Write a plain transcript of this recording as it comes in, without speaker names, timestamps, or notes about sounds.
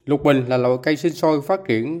Lục bình là loại cây sinh sôi phát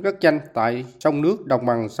triển rất nhanh tại sông nước đồng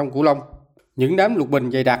bằng sông Cửu Long. Những đám lục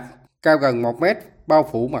bình dày đặc, cao gần 1 mét, bao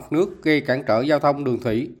phủ mặt nước gây cản trở giao thông đường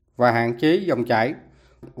thủy và hạn chế dòng chảy.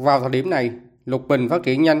 Vào thời điểm này, lục bình phát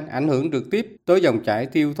triển nhanh ảnh hưởng trực tiếp tới dòng chảy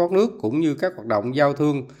tiêu thoát nước cũng như các hoạt động giao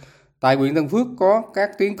thương. Tại huyện Tân Phước có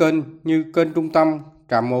các tuyến kênh như kênh Trung Tâm,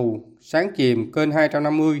 Trạm Mù, Sáng Chìm, kênh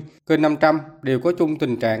 250, kênh 500 đều có chung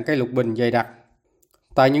tình trạng cây lục bình dày đặc.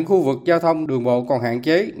 Tại những khu vực giao thông đường bộ còn hạn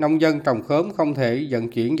chế, nông dân trồng khóm không thể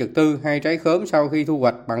vận chuyển vật tư hay trái khóm sau khi thu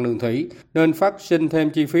hoạch bằng đường thủy, nên phát sinh thêm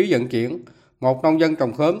chi phí vận chuyển. Một nông dân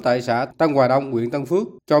trồng khóm tại xã Tân Hòa Đông, huyện Tân Phước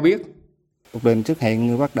cho biết. Lục bình xuất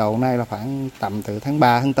hiện bắt đầu nay là khoảng tầm từ tháng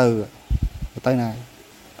 3, tháng 4 tới nay.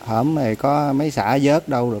 Hổm này có mấy xã vớt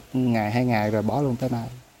đâu được ngày 2 ngày rồi bỏ luôn tới nay.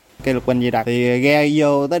 Cây lục bình dày đặc thì ghe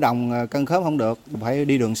vô tới đồng cân khóm không được, phải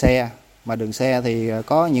đi đường xe. Mà đường xe thì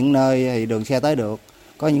có những nơi thì đường xe tới được,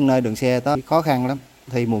 có những nơi đường xe tới khó khăn lắm.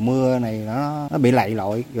 Thì mùa mưa này nó bị lầy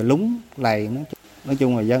lội, rồi lún lầy. Nói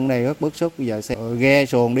chung là dân đây rất bức xúc, bây giờ xe ghe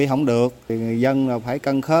xuồng đi không được, thì người dân là phải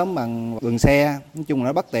cân khóm bằng đường xe, nói chung là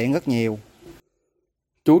nó bất tiện rất nhiều.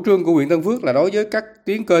 Chủ trương của huyện Tân Phước là đối với các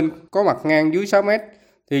tuyến kênh có mặt ngang dưới 6 mét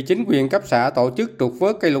thì chính quyền cấp xã tổ chức trục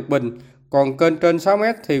vớt cây lục bình, còn kênh trên 6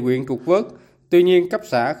 mét thì huyện trục vớt. Tuy nhiên cấp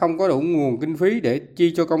xã không có đủ nguồn kinh phí để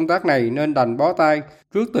chi cho công tác này nên đành bó tay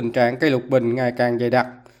trước tình trạng cây lục bình ngày càng dày đặc.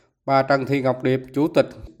 Bà Trần Thị Ngọc Điệp, Chủ tịch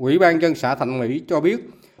Ủy ban nhân dân xã Thạnh Mỹ cho biết,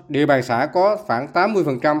 địa bàn xã có khoảng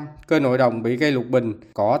 80% kênh nội đồng bị cây lục bình,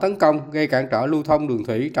 cỏ tấn công gây cản trở lưu thông đường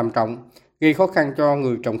thủy trầm trọng, gây khó khăn cho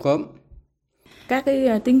người trồng khóm. Các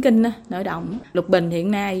cái tuyến kênh nội đồng lục bình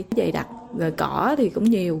hiện nay dày đặc, rồi cỏ thì cũng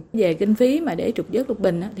nhiều. Về kinh phí mà để trục vớt lục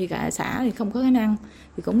bình thì cả xã thì không có khả năng,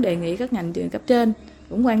 thì cũng đề nghị các ngành cấp trên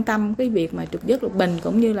cũng quan tâm cái việc mà trục vớt lục bình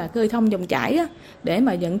cũng như là khơi thông dòng chảy để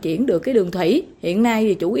mà vận chuyển được cái đường thủy. Hiện nay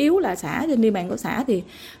thì chủ yếu là xã trên địa bàn của xã thì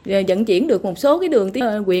vận chuyển được một số cái đường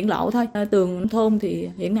huyện lộ thôi. Tường thôn thì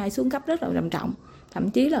hiện nay xuống cấp rất là trầm trọng, thậm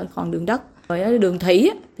chí là còn đường đất. Rồi ở đường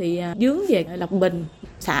thủy thì dướng về lục bình,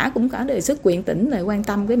 xã cũng có đề xuất huyện tỉnh là quan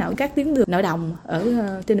tâm cái các tuyến đường nội đồng ở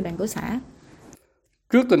trên địa bàn của xã.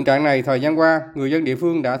 Trước tình trạng này, thời gian qua, người dân địa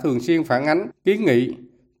phương đã thường xuyên phản ánh, kiến nghị.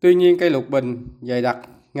 Tuy nhiên, cây lục bình dày đặc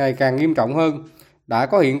ngày càng nghiêm trọng hơn. Đã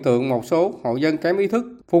có hiện tượng một số hộ dân kém ý thức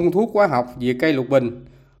phun thuốc hóa học diệt cây lục bình.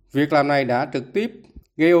 Việc làm này đã trực tiếp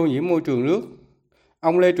gây ô nhiễm môi trường nước.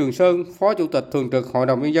 Ông Lê Trường Sơn, Phó Chủ tịch Thường trực Hội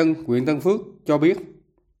đồng Nhân dân huyện Tân Phước cho biết.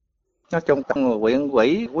 Nói chung huyện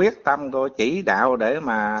ủy quyết tâm cô chỉ đạo để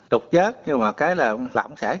mà trục vớt, nhưng mà cái là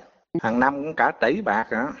lỏng sẽ hàng năm cũng cả tỷ bạc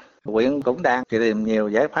nữa. Huyện cũng đang tìm nhiều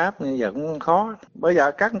giải pháp nhưng giờ cũng khó. Bây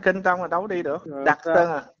giờ các kênh trong là đâu đi được, đặt tên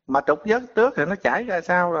mà trục vớt trước thì nó chảy ra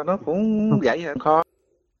sao là nó cũng vậy khó.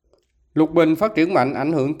 Lục bình phát triển mạnh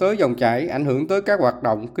ảnh hưởng tới dòng chảy, ảnh hưởng tới các hoạt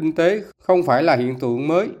động kinh tế không phải là hiện tượng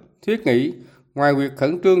mới. Thiết nghĩ, ngoài việc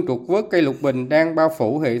khẩn trương trục vớt cây lục bình đang bao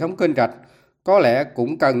phủ hệ thống kênh rạch, có lẽ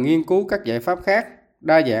cũng cần nghiên cứu các giải pháp khác,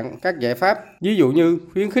 đa dạng các giải pháp, ví dụ như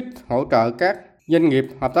khuyến khích hỗ trợ các doanh nghiệp,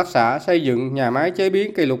 hợp tác xã xây dựng nhà máy chế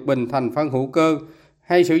biến cây lục bình thành phân hữu cơ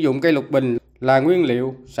hay sử dụng cây lục bình là nguyên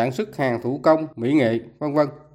liệu sản xuất hàng thủ công, mỹ nghệ, v.v.